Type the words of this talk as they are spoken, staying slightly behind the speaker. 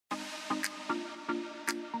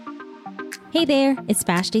Hey there, it's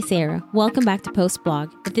Vashti Sarah. Welcome back to Post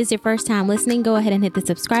Blog. If this is your first time listening, go ahead and hit the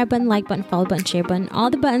subscribe button, like button, follow button, share button, all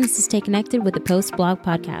the buttons to stay connected with the Post Blog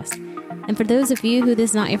podcast. And for those of you who this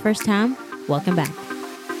is not your first time, welcome back.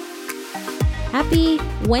 Happy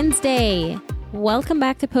Wednesday. Welcome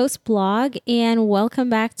back to Post Blog and welcome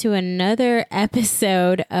back to another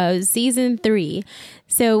episode of Season 3.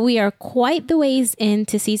 So we are quite the ways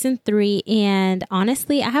into Season 3 and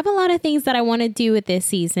honestly, I have a lot of things that I want to do with this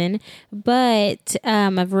season, but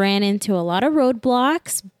I've ran into a lot of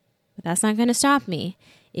roadblocks, but that's not going to stop me.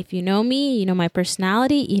 If you know me, you know my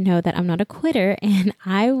personality, you know that I'm not a quitter and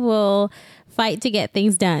I will fight to get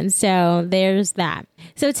things done. So there's that.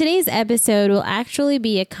 So today's episode will actually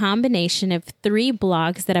be a combination of 3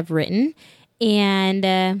 blogs that I've written.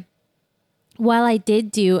 And while I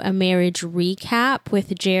did do a marriage recap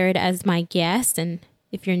with Jared as my guest, and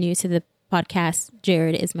if you're new to the podcast,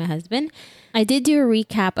 Jared is my husband, I did do a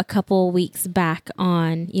recap a couple weeks back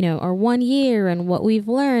on, our 1 year and what we've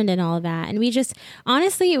learned and all that. And we just,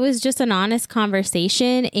 honestly, it was just an honest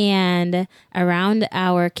conversation and around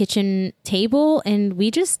our kitchen table. And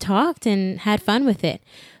we just talked and had fun with it.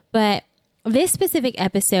 But this specific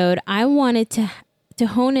episode, I wanted to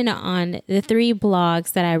hone in on the 3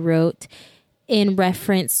 blogs that I wrote in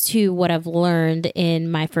reference to what I've learned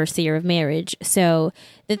in my first year of marriage. So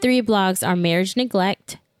the 3 blogs are marriage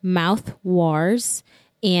neglect, mouth wars,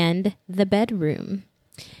 and the bedroom.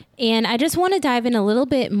 And I just want to dive in a little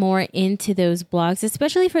bit more into those blogs,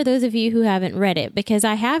 especially for those of you who haven't read it, because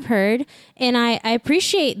I have heard, and I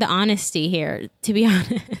appreciate the honesty here, to be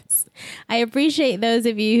honest. I appreciate those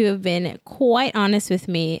of you who have been quite honest with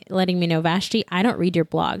me, letting me know, Vashti, I don't read your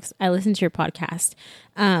blogs. I listen to your podcast.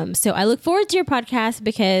 So I look forward to your podcast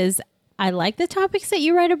because I like the topics that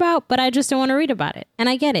you write about, but I just don't want to read about it. And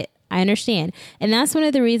I get it. I understand. And that's one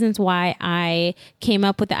of the reasons why I came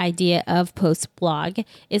up with the idea of Post Blog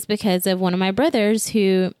is because of one of my brothers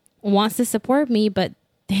who wants to support me, but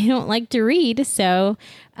they don't like to read. So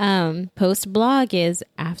Post Blog is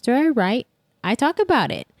after I write, I talk about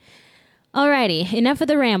it. Alrighty, enough of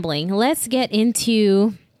the rambling. Let's get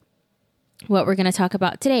into what we're going to talk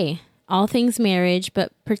about today. All things marriage,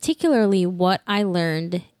 but particularly what I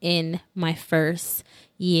learned in my first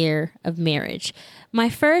year of marriage. My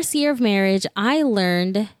first year of marriage, I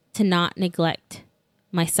learned to not neglect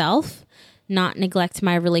myself, not neglect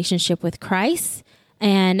my relationship with Christ,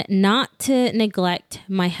 and not to neglect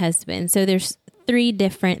my husband. So there's 3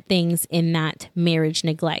 different things in that marriage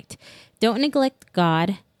neglect. Don't neglect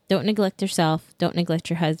God, don't neglect yourself, don't neglect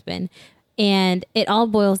your husband. And it all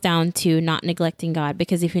boils down to not neglecting God,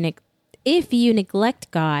 because if you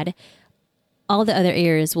neglect God, all the other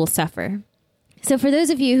areas will suffer. So for those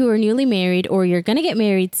of you who are newly married or you're going to get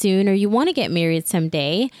married soon or you want to get married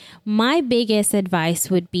someday, my biggest advice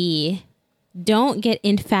would be don't get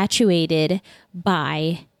infatuated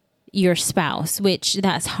by your spouse, which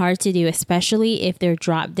that's hard to do, especially if they're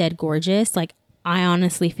drop dead gorgeous. Like I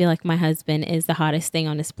honestly feel like my husband is the hottest thing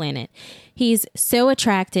on this planet. He's so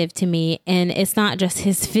attractive to me, and it's not just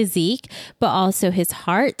his physique, but also his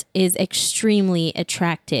heart is extremely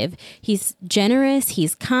attractive. He's generous,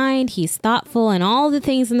 he's kind, he's thoughtful, and all the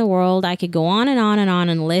things in the world. I could go on and on and on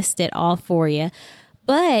and list it all for you.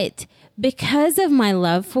 But because of my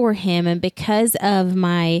love for him and because of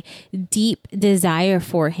my deep desire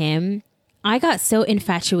for him, I got so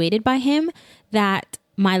infatuated by him that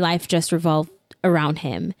my life just revolved around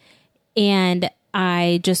him. And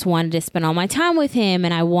I just wanted to spend all my time with him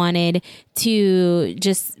and I wanted to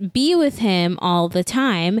just be with him all the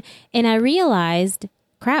time. And I realized,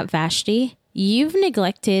 crap, Vashti, you've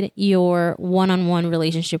neglected your one-on-one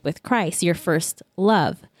relationship with Christ, your first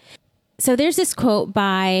love. So there's this quote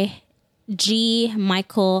by G.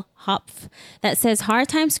 Michael Hopf that says, hard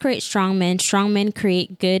times create strong men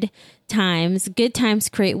create good times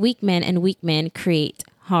create weak men, and weak men create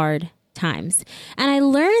hard times. And I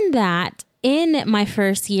learned that in my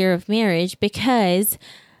first year of marriage because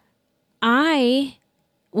I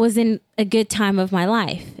was in a good time of my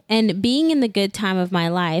life. And being in the good time of my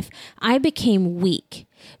life, I became weak.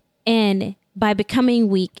 And by becoming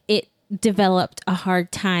weak, it developed a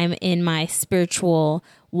hard time in my spiritual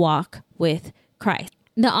walk with Christ.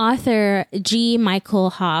 The author, G.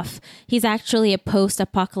 Michael Hopf, he's actually a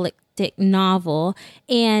post-apocalyptic novel,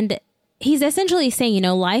 and he's essentially saying,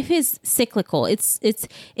 life is cyclical. It's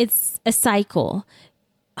a cycle.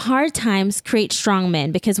 Hard times create strong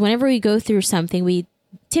men because whenever we go through something, we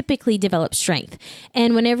typically develop strength.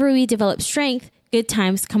 And whenever we develop strength, good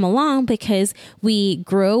times come along because we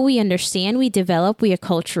grow, we understand, we develop, we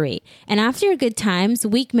acculturate. And after good times,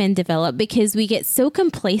 weak men develop because we get so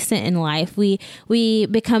complacent in life. We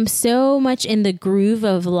become so much in the groove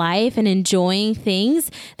of life and enjoying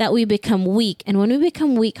things that we become weak. And when we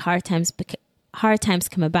become weak, hard times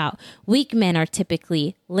come about. Weak men are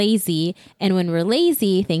typically lazy, and when we're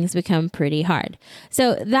lazy, things become pretty hard.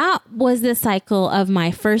 So that was the cycle of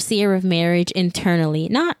my first year of marriage internally,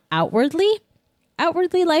 not outwardly.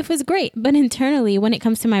 Outwardly, life was great, but internally, when it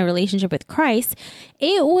comes to my relationship with Christ,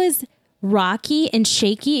 it was rocky and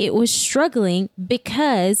shaky. It was struggling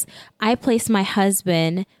because I placed my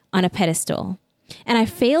husband on a pedestal. And I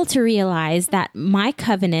failed to realize that my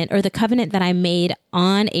covenant, or the covenant that I made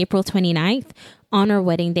on April 29th, on our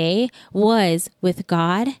wedding day, was with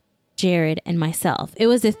God, Jared, and myself. It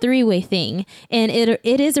was a three-way thing, and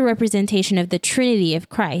it is a representation of the Trinity of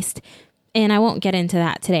Christ. And I won't get into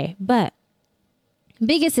that today, but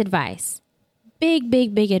biggest advice, big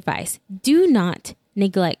advice. Do not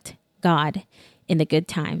neglect God in the good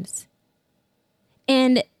times.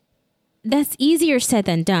 And that's easier said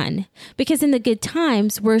than done, because in the good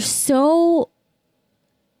times, we're so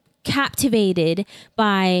captivated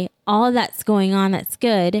by all that's going on that's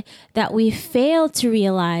good that we fail to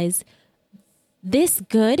realize this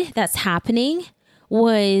good that's happening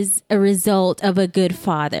was a result of a good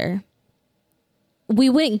father. We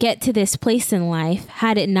wouldn't get to this place in life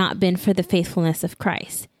had it not been for the faithfulness of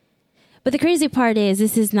Christ. But the crazy part is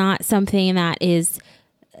this is not something that is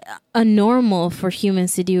a normal for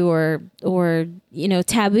humans to do, or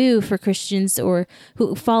taboo for Christians or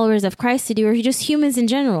followers of Christ to do, or just humans in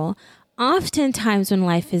general. Oftentimes when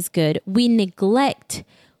life is good, we neglect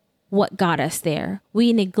what got us there.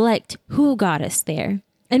 We neglect who got us there.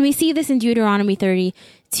 And we see this in Deuteronomy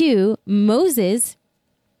 32. Moses,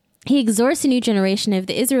 he exhorts a new generation of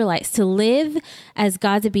the Israelites to live as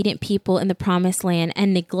God's obedient people in the promised land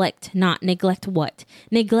and neglect what?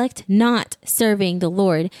 Neglect not serving the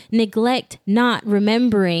Lord. Neglect not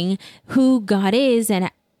remembering who God is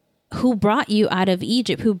and who brought you out of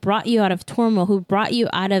Egypt, who brought you out of turmoil, who brought you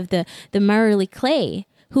out of the miry clay,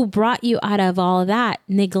 who brought you out of all of that.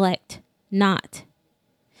 Neglect not.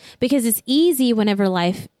 Because it's easy whenever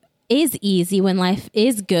life is easy, when life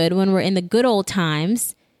is good, when we're in the good old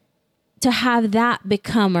times, to have that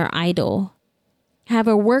become our idol. Have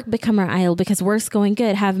our work become our idol because work's going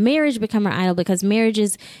good. Have marriage become our idol because marriage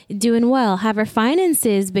is doing well. Have our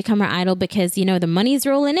finances become our idol because, the money's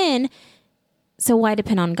rolling in. So why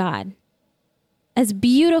depend on God? As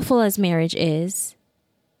beautiful as marriage is,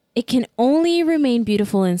 it can only remain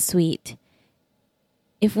beautiful and sweet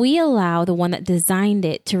if we allow the one that designed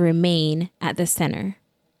it to remain at the center.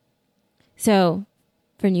 So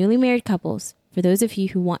for newly married couples, for those of you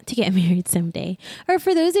who want to get married someday, or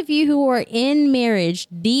for those of you who are in marriage,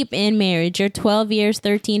 deep in marriage, you're 12 years,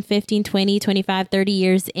 13, 15, 20, 25, 30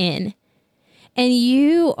 years in, and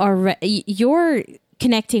you're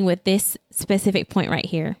connecting with this specific point right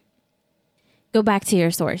here. Go back to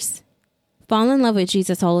your source. Fall in love with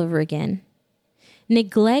Jesus all over again.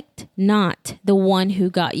 Neglect not the one who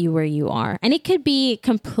got you where you are. And it could be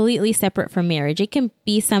completely separate from marriage. It can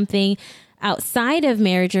be something outside of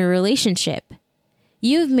marriage or relationship.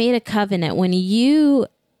 You've made a covenant when you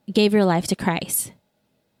gave your life to Christ.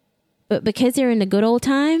 But because you're in the good old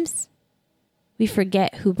times, we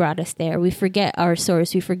forget who brought us there. We forget our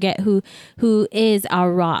source. We forget who is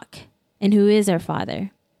our rock and who is our Father.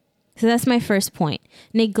 So that's my first point.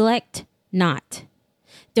 Neglect not.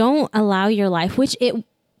 Don't allow your life, which it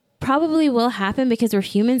probably will happen because we're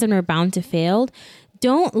humans and we're bound to fail.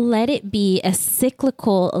 Don't let it be a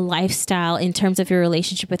cyclical lifestyle in terms of your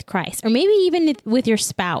relationship with Christ, or maybe even with your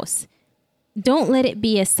spouse. Don't let it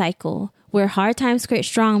be a cycle where hard times create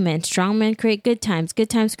strong men create good times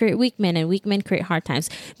create weak men, and weak men create hard times.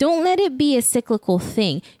 Don't let it be a cyclical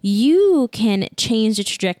thing. You can change the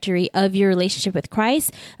trajectory of your relationship with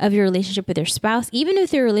Christ, of your relationship with your spouse, even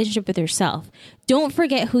with your relationship with yourself. Don't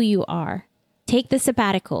forget who you are. Take the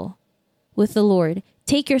sabbatical with the Lord.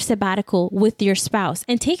 Take your sabbatical with your spouse,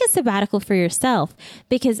 and take a sabbatical for yourself,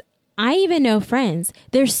 because I even know friends,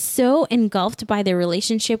 they're so engulfed by their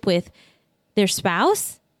relationship with their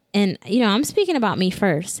spouse. And, I'm speaking about me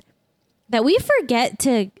first, that we forget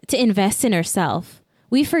to invest in ourselves.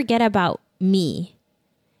 We forget about me.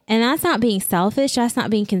 And that's not being selfish. That's not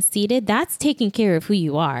being conceited. That's taking care of who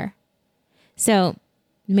you are. So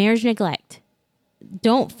marriage neglect.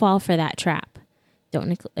 Don't fall for that trap. Don't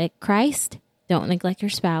neglect Christ. Don't neglect your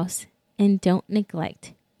spouse, and don't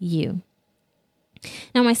neglect you.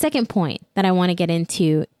 Now, my second point that I want to get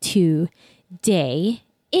into today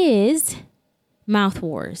is mouth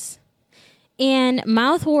wars. And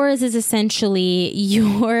mouth wars is essentially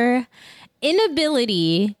your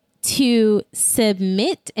inability to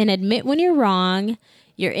submit and admit when you're wrong,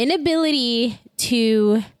 your inability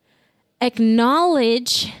to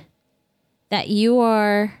acknowledge that you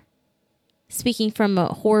are speaking from a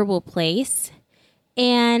horrible place,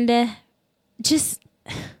 and just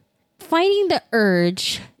fighting the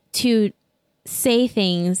urge to say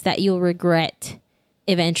things that you'll regret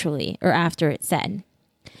eventually or after it's said.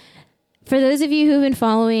 For those of you who've been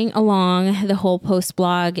following along the whole post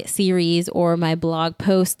blog series or my blog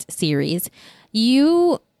post series,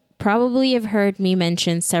 you probably have heard me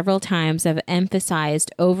mention several times. I've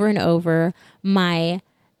emphasized over and over my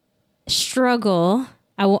struggle.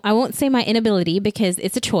 I won't say my inability because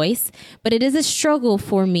it's a choice, but it is a struggle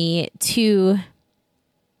for me to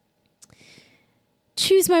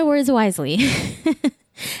choose my words wisely,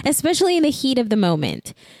 especially in the heat of the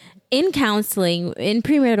moment. In counseling, in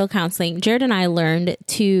premarital counseling, Jared and I learned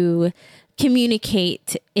to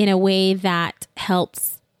communicate in a way that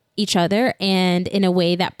helps each other and in a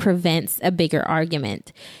way that prevents a bigger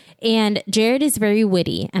argument. And Jared is very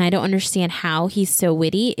witty, and I don't understand how he's so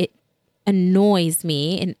witty. It annoys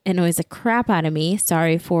me and annoys the crap out of me.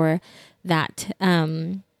 Sorry for that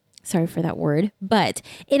word, but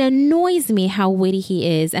it annoys me how witty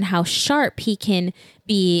he is and how sharp he can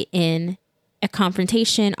be in a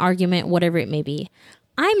confrontation, argument, whatever it may be.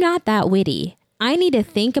 I'm not that witty. I need to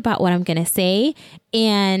think about what I'm going to say,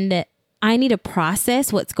 and I need to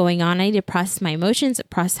process what's going on. I need to process my emotions,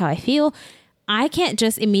 process how I feel. I can't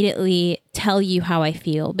just immediately tell you how I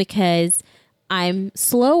feel because I'm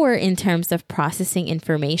slower in terms of processing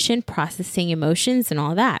information, processing emotions, and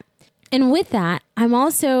all that. And with that, I'm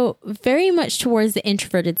also very much towards the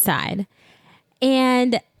introverted side.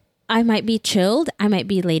 And I might be chilled. I might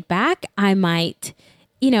be laid back. I might,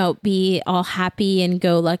 be all happy and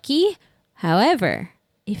go lucky. However,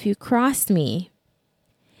 if you cross me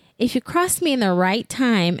in the right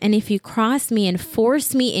time, and if you cross me and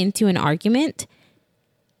force me into an argument,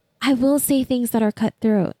 I will say things that are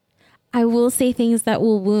cutthroat. I will say things that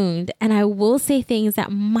will wound, and I will say things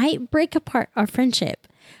that might break apart our friendship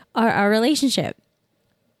or our relationship.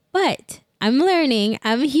 But I'm learning,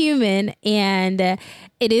 I'm human, and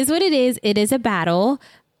it is what it is. It is a battle,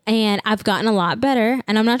 and I've gotten a lot better.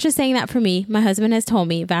 And I'm not just saying that for me. My husband has told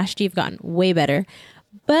me, Vashti, you've gotten way better.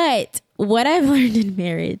 But what I've learned in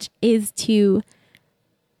marriage is to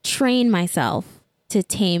train myself to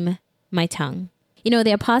tame my tongue.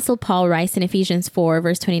 The Apostle Paul writes in Ephesians 4,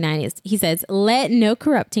 verse 29, he says, "Let no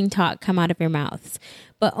corrupting talk come out of your mouths,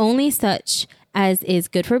 but only such as is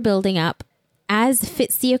good for building up, as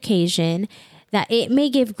fits the occasion, that it may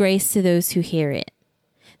give grace to those who hear it."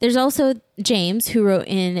 There's also James, who wrote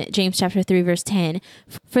in James chapter 3, verse 10,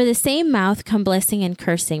 "For the same mouth come blessing and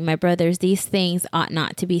cursing. My brothers, these things ought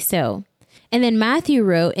not to be so." And then Matthew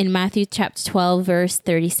wrote in Matthew chapter 12, verse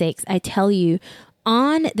 36, "I tell you,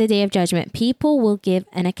 on the day of judgment, people will give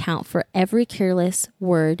an account for every careless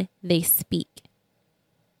word they speak."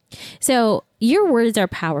 So your words are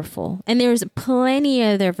powerful. And there's plenty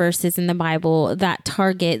of other verses in the Bible that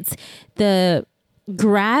targets the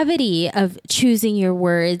gravity of choosing your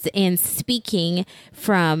words and speaking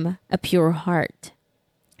from a pure heart.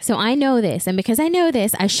 So I know this, and because I know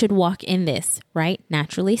this, I should walk in this, right?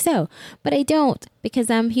 Naturally so. But I don't, because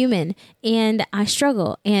I'm human and I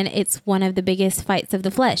struggle, and it's one of the biggest fights of the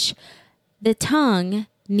flesh. The tongue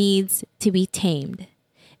needs to be tamed,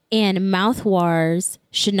 and mouth wars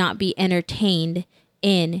should not be entertained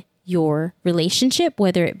in your relationship,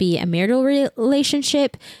 whether it be a marital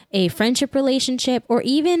relationship, a friendship relationship, or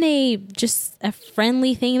even just a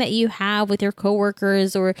friendly thing that you have with your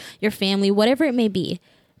coworkers or your family, whatever it may be.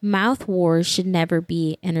 Mouth wars should never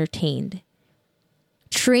be entertained.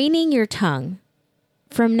 Training your tongue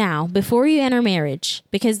from now, before you enter marriage,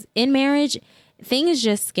 because in marriage, things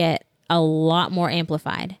just get a lot more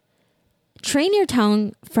amplified. Train your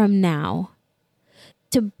tongue from now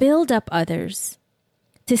to build up others,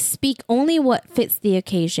 to speak only what fits the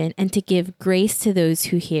occasion, and to give grace to those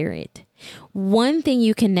who hear it. One thing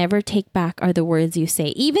you can never take back are the words you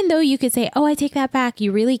say. Even though you could say, "Oh, I take that back,"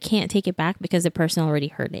 you really can't take it back because the person already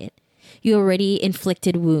heard it. You already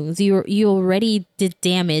inflicted wounds. You already did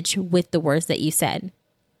damage with the words that you said.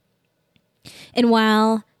 And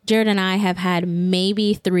while Jared and I have had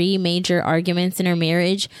maybe 3 major arguments in our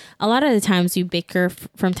marriage, a lot of the times we bicker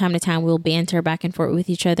from time to time. We'll banter back and forth with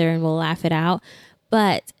each other and we'll laugh it out.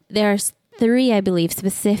 But there's 3, I believe,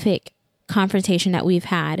 specific confrontation that we've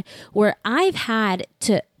had where I've had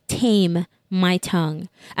to tame my tongue.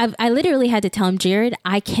 I literally had to tell him, "Jared,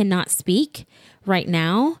 I cannot speak right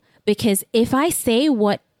now, because if I say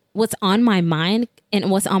what what's on my mind and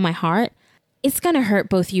what's on my heart, it's going to hurt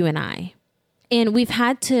both you and I. And we've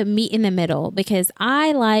had to meet in the middle because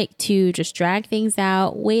I like to just drag things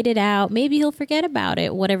out, wait it out. Maybe he'll forget about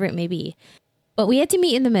it, whatever it may be. But we had to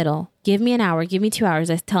meet in the middle. Give me an hour. Give me 2 hours.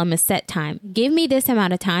 I tell him a set time. Give me this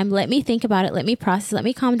amount of time. Let me think about it. Let me process. Let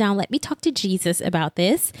me calm down. Let me talk to Jesus about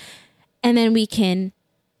this. And then we can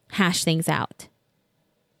hash things out.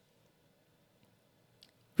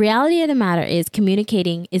 Reality of the matter is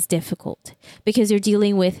communicating is difficult because you're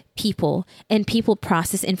dealing with people, and people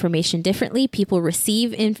process information differently. People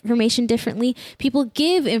receive information differently. People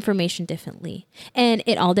give information differently. And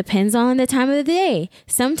it all depends on the time of the day.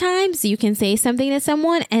 Sometimes you can say something to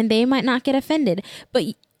someone and they might not get offended. But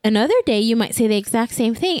another day you might say the exact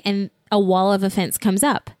same thing and a wall of offense comes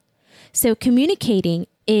up. So communicating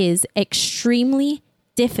is extremely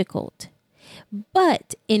difficult.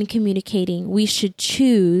 But in communicating, we should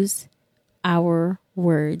choose our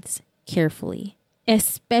words carefully,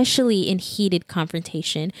 especially in heated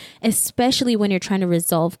confrontation, especially when you're trying to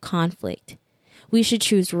resolve conflict. We should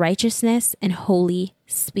choose righteousness and holy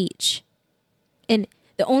speech. And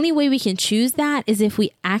the only way we can choose that is if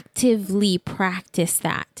we actively practice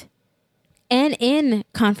that. And in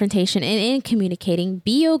confrontation and in communicating,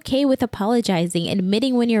 be okay with apologizing,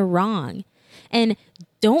 admitting when you're wrong. And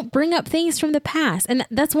don't bring up things from the past. And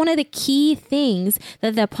that's one of the key things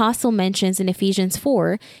that the apostle mentions in Ephesians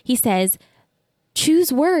 4. He says,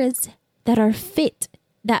 choose words that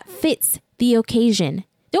fits the occasion.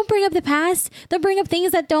 Don't bring up the past. Don't bring up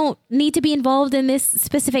things that don't need to be involved in this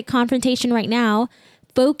specific confrontation right now.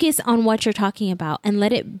 Focus on what you're talking about and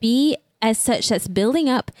let it be as such that's building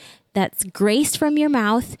up, that's graced from your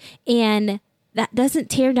mouth, and that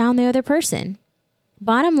doesn't tear down the other person.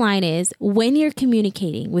 Bottom line is, when you're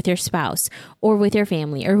communicating with your spouse or with your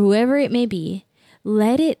family or whoever it may be,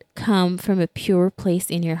 let it come from a pure place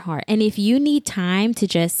in your heart. And if you need time to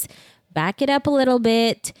just back it up a little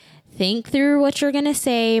bit, think through what you're going to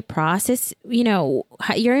say, process,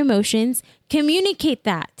 your emotions, communicate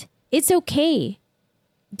that. It's okay.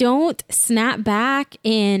 Don't snap back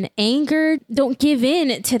in anger. Don't give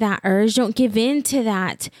in to that urge. Don't give in to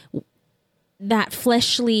that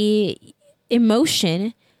fleshly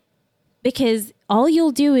emotion, because all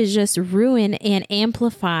you'll do is just ruin and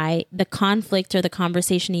amplify the conflict or the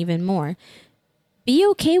conversation even more. Be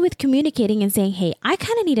okay with communicating and saying, hey, I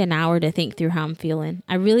kind of need an hour to think through how I'm feeling.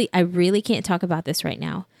 I really can't talk about this right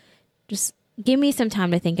now. Just give me some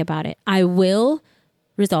time to think about it. I will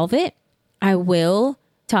resolve it. I will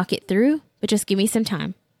talk it through, but just give me some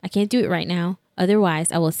time. I can't do it right now.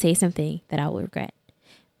 Otherwise, I will say something that I will regret.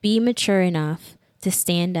 Be mature enough to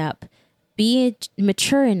stand up. Be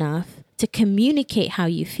mature enough to communicate how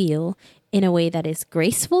you feel in a way that is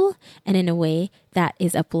graceful and in a way that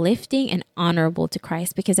is uplifting and honorable to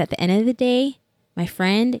Christ. Because at the end of the day, my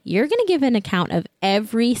friend, you're going to give an account of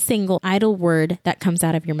every single idle word that comes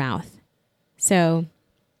out of your mouth. So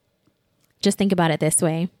just think about it this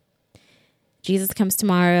way. Jesus comes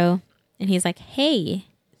tomorrow and he's like, hey,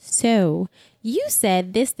 so you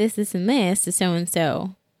said this, and this to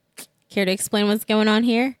so-and-so. Care to explain what's going on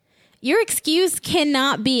here? Your excuse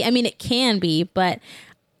cannot be, it can be, but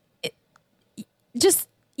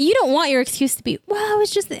you don't want your excuse to be, well, I was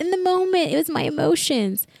just in the moment. It was my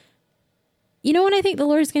emotions. You know what I think the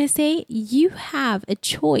Lord is going to say? You have a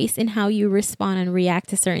choice in how you respond and react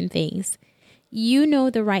to certain things. You know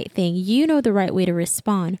the right thing. You know the right way to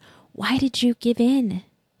respond. Why did you give in?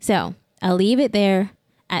 So I'll leave it there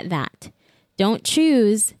at that. Don't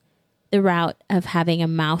choose the route of having a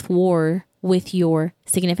mouth war with your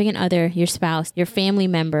significant other, your spouse, your family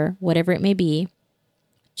member, whatever it may be.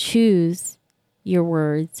 Choose your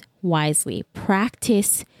words wisely.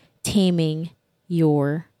 Practice taming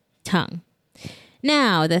your tongue.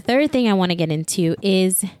 Now, the third thing I want to get into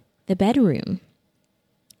is the bedroom.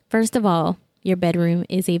 First of all, your bedroom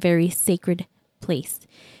is a very sacred place.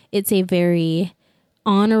 It's a very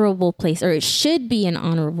honorable place, or it should be an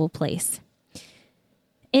honorable place.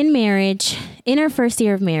 In marriage, in our first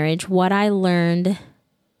year of marriage, what I learned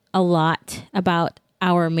a lot about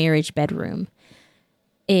our marriage bedroom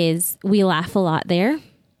is we laugh a lot there.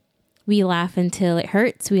 We laugh until it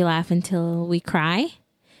hurts. We laugh until we cry.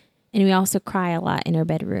 And we also cry a lot in our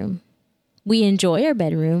bedroom. We enjoy our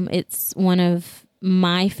bedroom. It's one of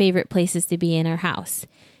my favorite places to be in our house.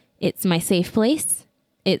 It's my safe place.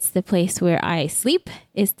 It's the place where I sleep.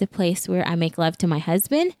 It's the place where I make love to my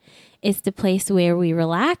husband. It's the place where we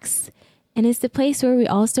relax. And it's the place where we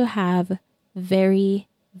also have very,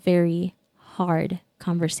 very hard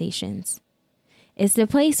conversations. It's the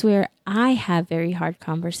place where I have very hard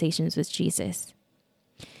conversations with Jesus.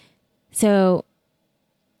 So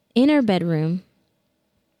In our bedroom,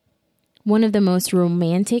 one of the most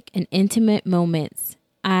romantic and intimate moments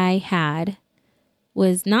I had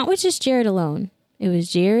was not with just Jared alone. It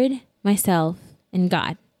was Jared, myself, and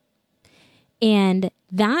God. And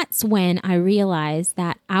that's when I realized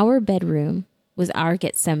that our bedroom was our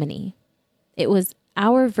Gethsemane. It was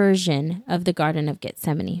our version of the Garden of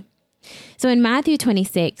Gethsemane. So in Matthew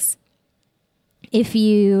 26, if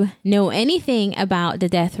you know anything about the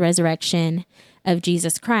death, resurrection of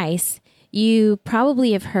Jesus Christ, you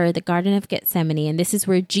probably have heard the Garden of Gethsemane, and this is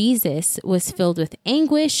where Jesus was filled with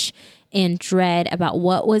anguish and dread about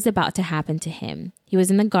what was about to happen to him. He was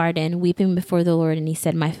in the garden weeping before the Lord, and he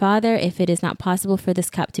said, "My Father, if it is not possible for this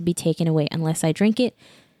cup to be taken away unless I drink it,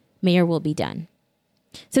 may your will be done."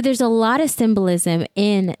 So there's a lot of symbolism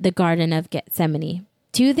in the Garden of Gethsemane.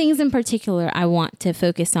 Two things in particular I want to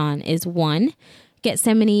focus on is one,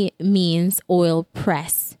 Gethsemane means oil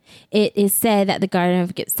press. It is said that the Garden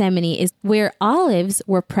of Gethsemane is where olives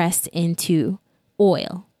were pressed into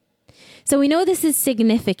oil. So we know this is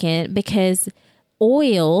significant because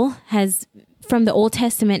oil has, from the Old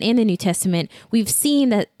Testament and the New Testament, we've seen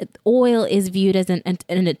that oil is viewed as an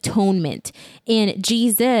atonement. And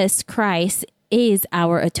Jesus Christ is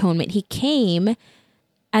our atonement. He came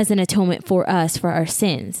as an atonement for us, for our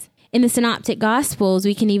sins. In the Synoptic Gospels,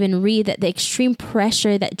 we can even read that the extreme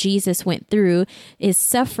pressure that Jesus went through is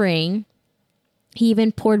suffering. He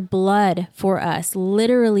even poured blood for us,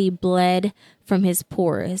 literally bled from his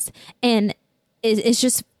pores. And it's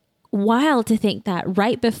just wild to think that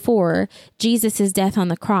right before Jesus' death on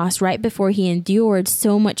the cross, right before he endured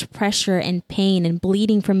so much pressure and pain and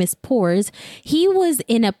bleeding from his pores, he was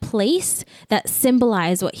in a place that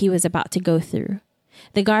symbolized what he was about to go through.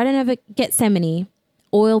 The Garden of Gethsemane,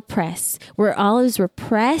 oil press, where olives were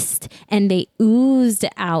pressed and they oozed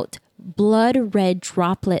out blood red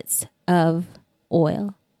droplets of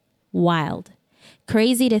oil. Wild.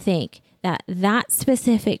 Crazy to think that that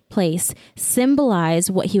specific place symbolized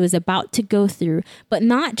what he was about to go through, but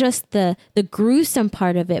not just the gruesome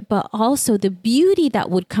part of it, but also the beauty that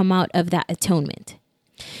would come out of that atonement.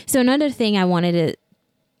 So another thing I wanted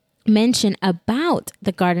to mention about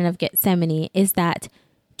the Garden of Gethsemane is that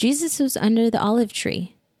Jesus was under the olive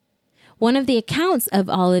tree. One of the accounts of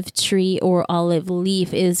olive tree or olive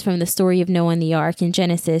leaf is from the story of Noah and the ark in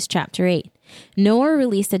Genesis chapter 8. Noah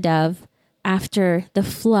released a dove after the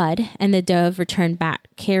flood, and the dove returned back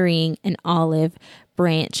carrying an olive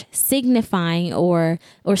branch, signifying or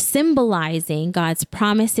symbolizing God's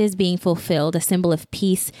promises being fulfilled, a symbol of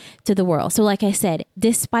peace to the world. So like I said,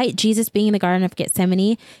 despite Jesus being in the Garden of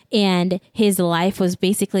Gethsemane and his life was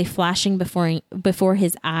basically flashing before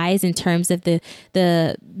his eyes in terms of the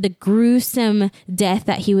gruesome death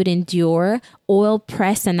that he would endure, oil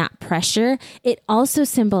press and that pressure, it also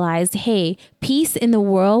symbolized, hey, peace in the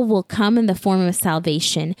world will come in the form of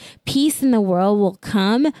salvation. Peace in the world will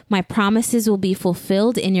come. My promises will be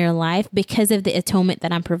fulfilled in your life because of the atonement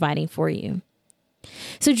that I'm providing for you.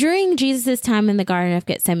 So during Jesus' time in the Garden of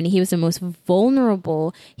Gethsemane, he was the most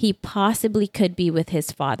vulnerable he possibly could be with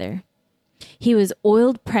his Father. He was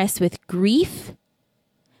oil pressed with grief,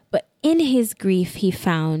 but in his grief, he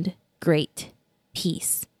found great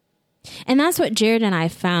peace. And that's what Jared and I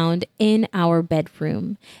found in our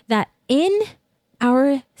bedroom, that in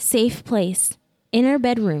our safe place, in our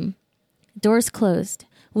bedroom, doors closed,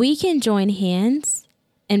 we can join hands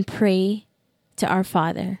and pray to our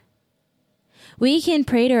Father. We can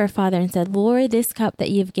pray to our Father and say, Lord, this cup that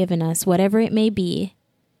you've given us, whatever it may be,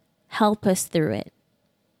 help us through it.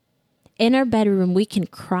 In our bedroom, we can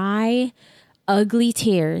cry ugly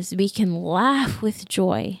tears. We can laugh with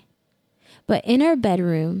joy. But in our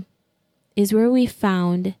bedroom is where we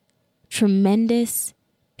found tremendous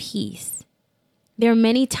peace. There are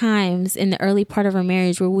many times in the early part of our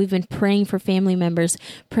marriage where we've been praying for family members,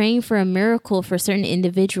 praying for a miracle for certain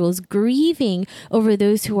individuals, grieving over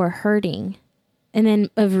those who are hurting. And then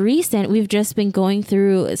of recent, we've just been going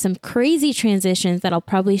through some crazy transitions that I'll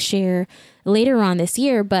probably share later on this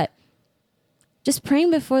year, but just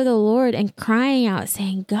praying before the Lord and crying out,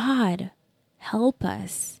 saying, God, help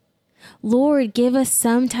us. Lord, give us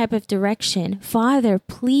some type of direction. Father,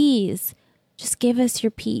 please just give us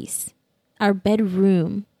your peace. Our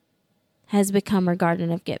bedroom has become our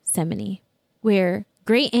Garden of Gethsemane, where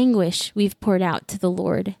great anguish we've poured out to the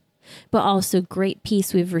Lord, but also great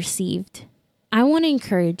peace we've received. I want to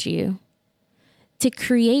encourage you to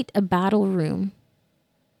create a battle room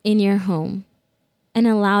in your home and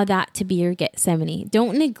allow that to be your Gethsemane.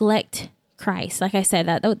 Don't neglect Christ. Like I said,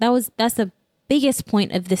 that's the biggest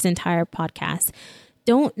point of this entire podcast.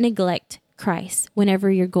 Don't neglect Christ whenever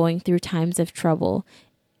you're going through times of trouble.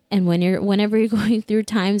 and whenever you're going through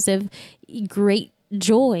times of great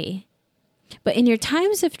joy. But in your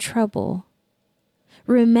times of trouble,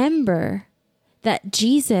 remember that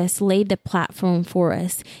Jesus laid the platform for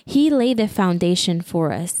us. He laid the foundation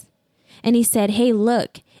for us. And he said, hey,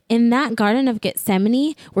 look, in that Garden of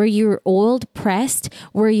Gethsemane, where you're oiled pressed,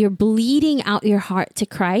 where you're bleeding out your heart to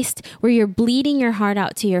Christ, where you're bleeding your heart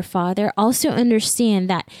out to your Father, also understand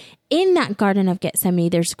that in that Garden of Gethsemane,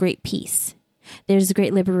 there's great peace. There's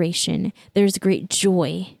great liberation. There's great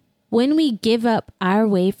joy. When we give up our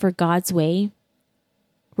way for God's way,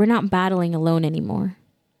 we're not battling alone anymore.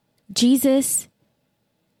 Jesus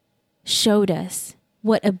showed us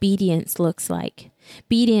what obedience looks like.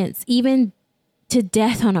 Obedience even to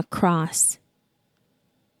death on a cross.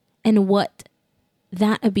 And what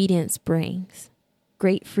that obedience brings.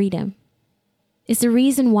 Great freedom. It's the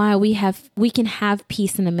reason why we can have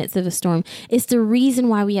peace in the midst of a storm. It's the reason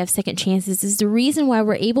why we have second chances. It's the reason why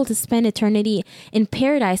we're able to spend eternity in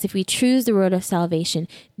paradise if we choose the road of salvation.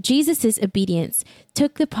 Jesus' obedience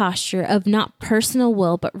took the posture of not personal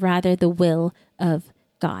will, but rather the will of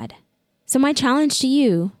God. So my challenge to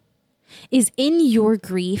you is, in your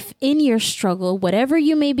grief, in your struggle, whatever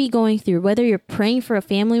you may be going through, whether you're praying for a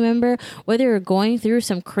family member, whether you're going through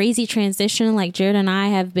some crazy transition like Jared and I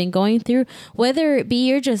have been going through, whether it be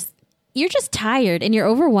you're just tired and you're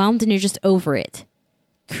overwhelmed and you're just over it,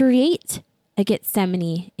 create a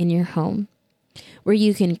Gethsemane in your home where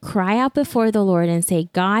you can cry out before the Lord and say,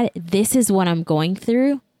 God, this is what I'm going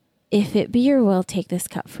through. If it be your will, take this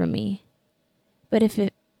cup from me. But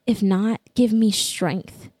if not, give me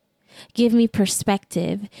strength. Give me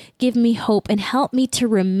perspective, give me hope, and help me to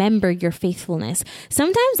remember your faithfulness.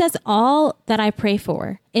 Sometimes that's all that I pray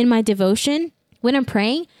for in my devotion. When I'm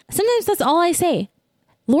praying, sometimes that's all I say.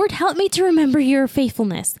 Lord, help me to remember your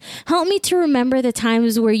faithfulness. Help me to remember the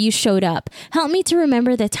times where you showed up. Help me to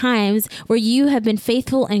remember the times where you have been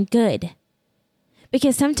faithful and good.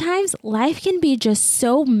 Because sometimes life can be just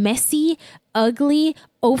so messy, ugly,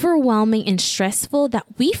 overwhelming, and stressful that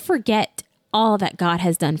we forget all that God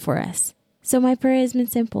has done for us. So my prayer has been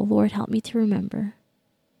simple. Lord, help me to remember.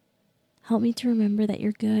 Help me to remember that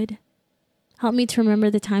you're good. Help me to remember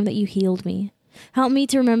the time that you healed me. Help me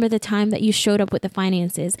to remember the time that you showed up with the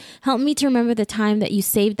finances. Help me to remember the time that you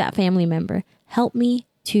saved that family member. Help me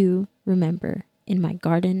to remember in my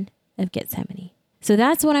Garden of Gethsemane. So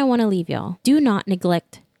that's what I want to leave y'all. Do not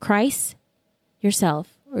neglect Christ, yourself,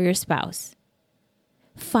 or your spouse.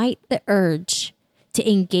 Fight the urge to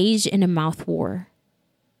engage in a mouth war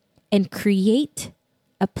and create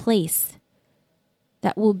a place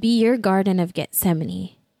that will be your Garden of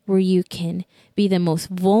Gethsemane, where you can be the most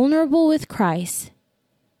vulnerable with Christ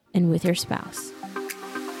and with your spouse.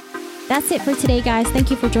 That's it for today, guys. Thank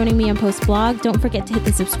you for joining me on Post Blog. Don't forget to hit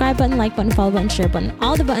the subscribe button, like button, follow button, share button,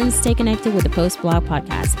 all the buttons. Stay connected with the Post Blog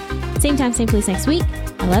podcast. Same time, same place next week.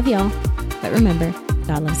 I love y'all. But remember,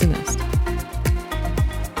 God loves you most.